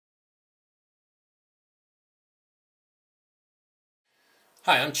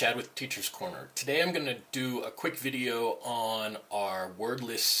Hi, I'm Chad with Teacher's Corner. Today I'm going to do a quick video on our word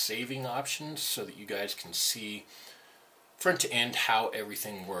list saving options so that you guys can see front to end how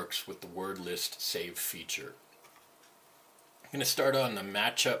everything works with the word list save feature. I'm going to start on the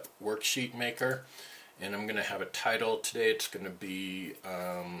matchup worksheet maker, and I'm going to have a title. Today it's going to be,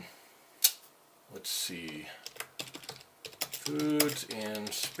 let's see, Foods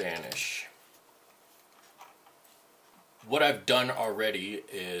in Spanish. What I've done already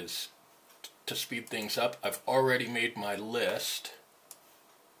is, to speed things up, I've already made my list.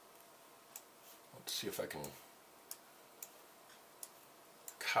 Let's see if I can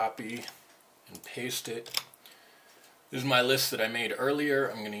copy and paste it. This is my list that I made earlier.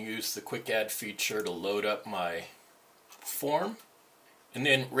 I'm going to use the quick add feature to load up my form. And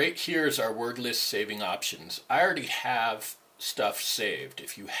then right here is our word list saving options. I already have stuff saved.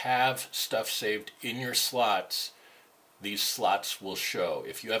 If you have stuff saved in your slots, these slots will show.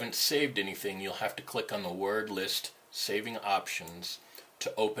 If you haven't saved anything, you'll have to click on the word list saving options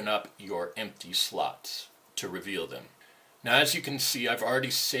to open up your empty slots to reveal them. Now, as you can see, I've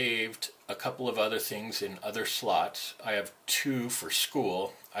already saved a couple of other things in other slots. I have 2 for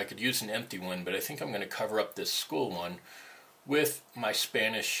school. I could use an empty one, but I think I'm going to cover up this school one with my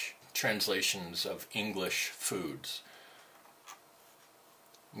Spanish translations of English foods.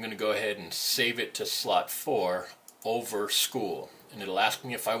 I'm going to go ahead and save it to slot 4 over school, and it'll ask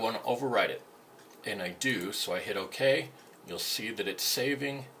me if I want to overwrite it, and I do, so I hit OK. You'll see that it's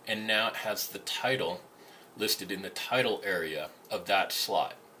saving, and now it has the title listed in the title area of that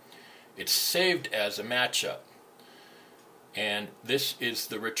slot. It's saved as a matchup, and this is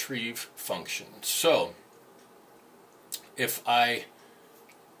the retrieve function. So if I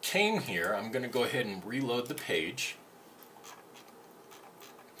came here, I'm going to go ahead and reload the page.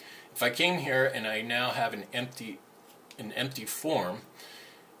 If I came here and I now have an empty form,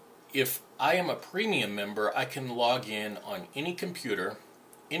 if I am a premium member, I can log in on any computer,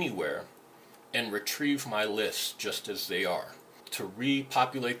 anywhere, and retrieve my lists just as they are. To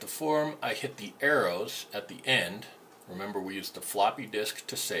repopulate the form, I hit the arrows at the end. Remember, we used the floppy disk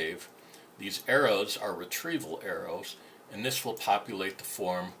to save. These arrows are retrieval arrows, and this will populate the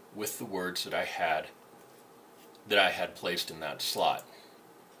form with the words that I had placed in that slot.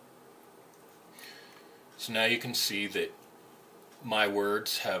 So now you can see that my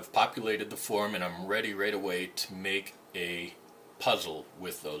words have populated the form, and I'm ready right away to make a puzzle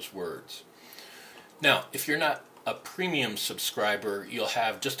with those words. Now, if you're not a premium subscriber, you'll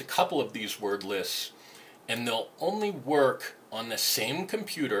have just a couple of these word lists, and they'll only work on the same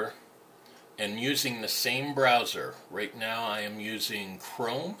computer and using the same browser. Right now I am using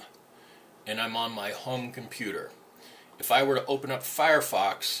Chrome, and I'm on my home computer. If I were to open up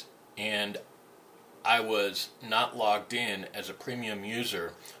Firefox and I was not logged in as a premium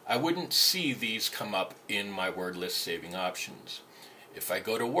user, I wouldn't see these come up in my word list saving options. If I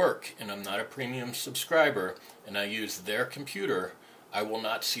go to work and I'm not a premium subscriber and I use their computer, I will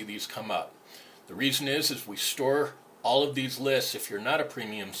not see these come up. The reason is we store all of these lists, if you're not a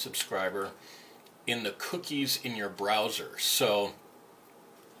premium subscriber, in the cookies in your browser. So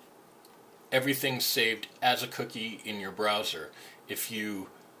everything's saved as a cookie in your browser. If you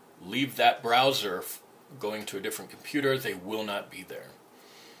leave that browser going to a different computer, they will not be there.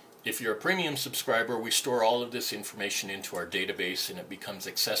 If you're a premium subscriber, we store all of this information into our database, and it becomes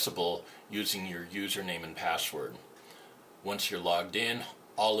accessible using your username and password. Once you're logged in,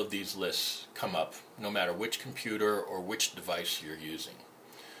 all of these lists come up, no matter which computer or which device you're using.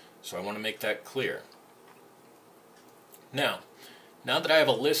 So I want to make that clear. Now that I have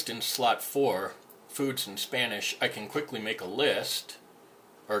a list in slot 4, Foods in Spanish, I can quickly make a list,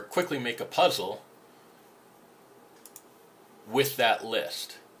 or quickly make a puzzle with that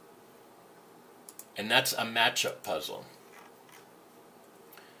list. And that's a matchup puzzle.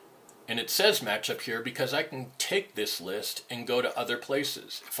 And it says matchup here because I can take this list and go to other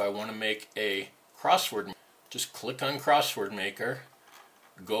places. If I want to make a crossword, just click on Crossword Maker,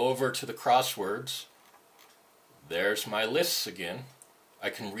 go over to the crosswords. There's my lists again. I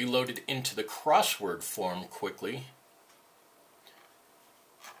can reload it into the crossword form quickly.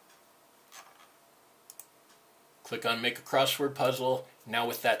 Click on Make a Crossword Puzzle. Now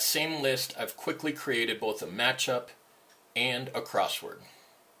with that same list, I've quickly created both a matchup and a crossword.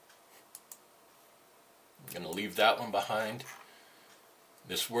 I'm going to leave that one behind.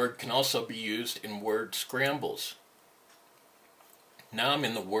 This word can also be used in word scrambles. Now I'm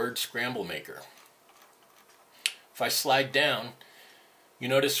in the word scramble maker. If I slide down, you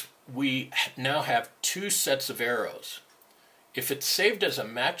notice we now have 2 sets of arrows. If it's saved as a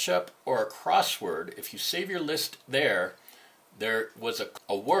matchup or a crossword, if you save your list there, there was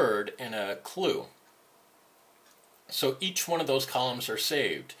a word and a clue. So each one of those columns are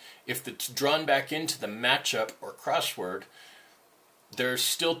saved. If it's drawn back into the matchup or crossword, there's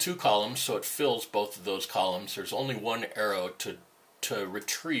still 2 columns, so it fills both of those columns. There's only one arrow to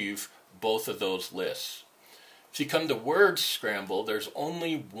retrieve both of those lists. If you come to word scramble, there's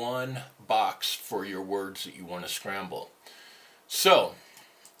only one box for your words that you want to scramble. So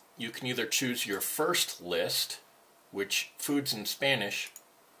you can either choose your first list, which foods in Spanish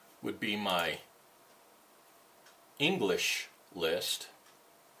would be my English list,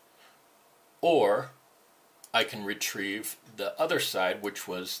 or I can retrieve the other side, which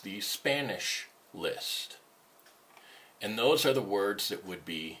was the Spanish list. And those are the words that would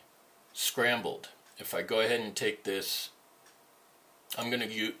be scrambled. If I go ahead and take this, I'm going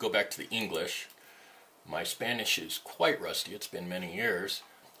to go back to the English. My Spanish is quite rusty. It's been many years.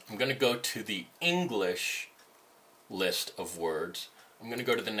 I'm going to go to the English list of words. I'm going to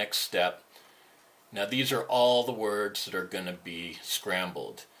go to the next step. Now these are all the words that are going to be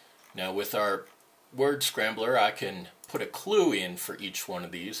scrambled. Now with our word scrambler, I can put a clue in for each one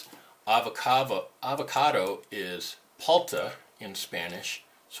of these. Avocado is palta in Spanish,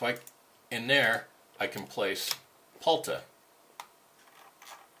 so in there I can place palta.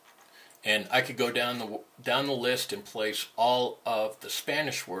 And I could go down the list and place all of the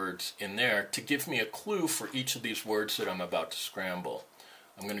Spanish words in there to give me a clue for each of these words that I'm about to scramble.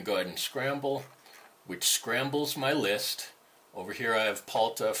 I'm going to go ahead and scramble, which scrambles my list. Over here I have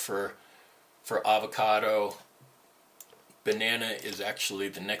palta for avocado. Banana is actually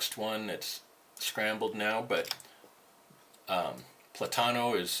the next one that's scrambled now, but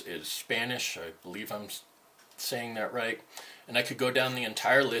platano is Spanish. I believe I'm saying that right. And I could go down the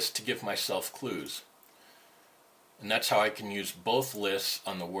entire list to give myself clues. And that's how I can use both lists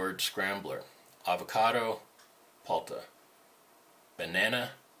on the word scrambler. Avocado, palta.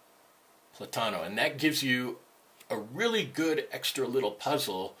 Banana, platano. And that gives you a really good extra little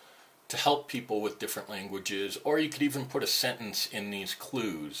puzzle to help people with different languages. Or you could even put a sentence in these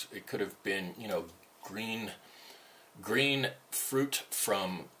clues. It could have been, green fruit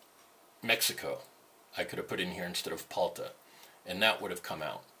from Mexico. I could have put in here instead of palta, and that would have come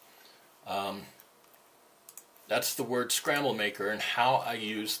out. That's the word scramble maker and how I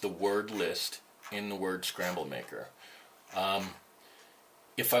use the word list in the word scramble maker.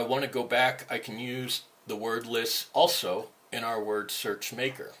 If I want to go back, I can use the word list also in our word search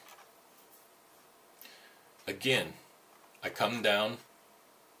maker. Again, I come down,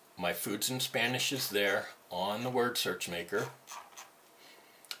 my foods in Spanish is there on the word search maker,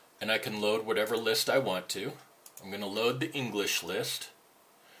 and I can load whatever list I want to. I'm going to load the English list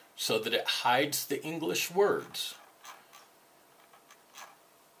so that it hides the English words.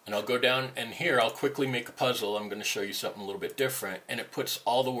 And I'll go down, and here I'll quickly make a puzzle. I'm going to show you something a little bit different, and it puts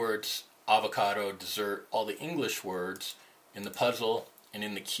all the words, avocado, dessert, all the English words in the puzzle and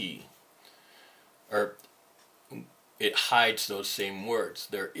in the key. Or it hides those same words.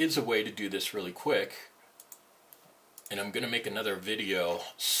 There is a way to do this really quick, and I'm going to make another video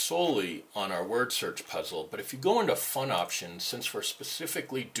solely on our word search puzzle. But if you go into fun options, since we're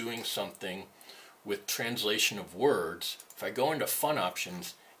specifically doing something with translation of words, if I go into fun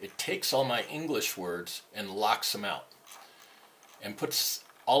options, it takes all my English words and locks them out and puts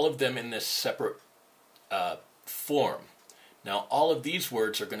all of them in this separate form. Now all of these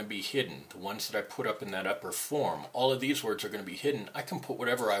words are going to be hidden, the ones that I put up in that upper form. All of these words are going to be hidden. I can put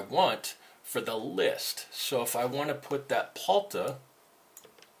whatever I want for the list. So if I want to put that palta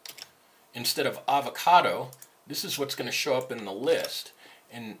instead of avocado, this is what's going to show up in the list.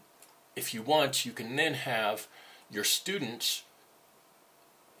 And if you want, you can then have your students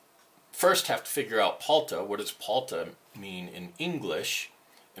first have to figure out palta. What does palta mean in English?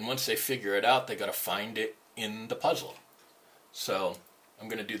 And once they figure it out, they got to find it in the puzzle. So I'm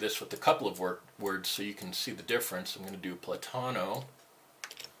going to do this with a couple of words so you can see the difference. I'm going to do platano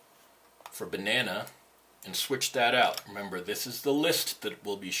for banana and switch that out. Remember, this is the list that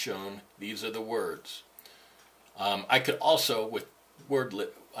will be shown. These are the words. I could also, with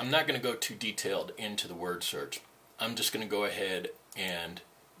I'm not going to go too detailed into the word search. I'm just going to go ahead and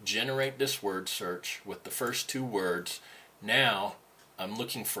generate this word search with the first 2 words. Now I'm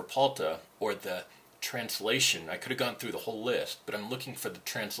looking for palta, or the translation. I could have gone through the whole list, but I'm looking for the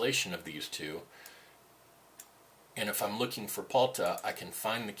translation of these 2. And if I'm looking for palta, I can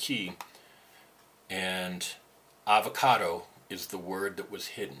find the key, and avocado is the word that was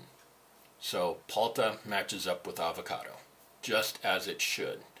hidden. So palta matches up with avocado, just as it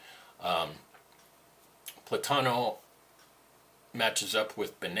should. Platano matches up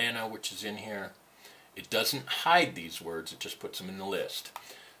with banana, which is in here, It doesn't hide these words, it just puts them in the list.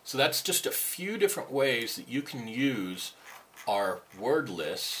 So that's just a few different ways that you can use our word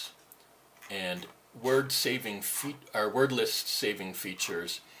lists and word list saving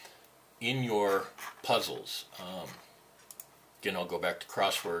features in your puzzles. Again, I'll go back to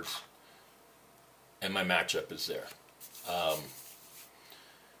crosswords, and my matchup is there.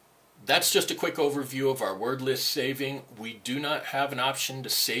 That's just a quick overview of our word list saving. We do not have an option to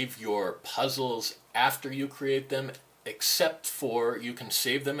save your puzzles after you create them, except for you can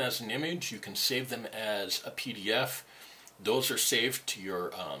save them as an image, you can save them as a PDF. Those are saved to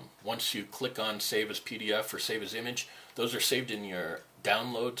your, once you click on save as PDF or save as image, those are saved in your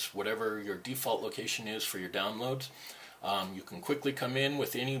downloads, whatever your default location is for your downloads. You can quickly come in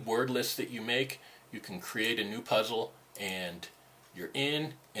with any word list that you make, you can create a new puzzle, and you're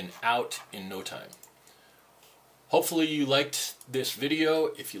in and out in no time. Hopefully you liked this video.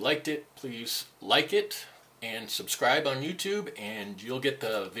 If you liked it, please like it and subscribe on YouTube, and you'll get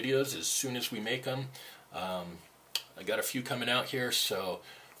the videos as soon as we make them. I got a few coming out here, so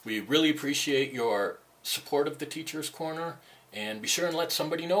we really appreciate your support of the Teacher's Corner, and be sure and let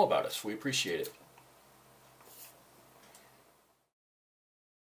somebody know about us. We appreciate it.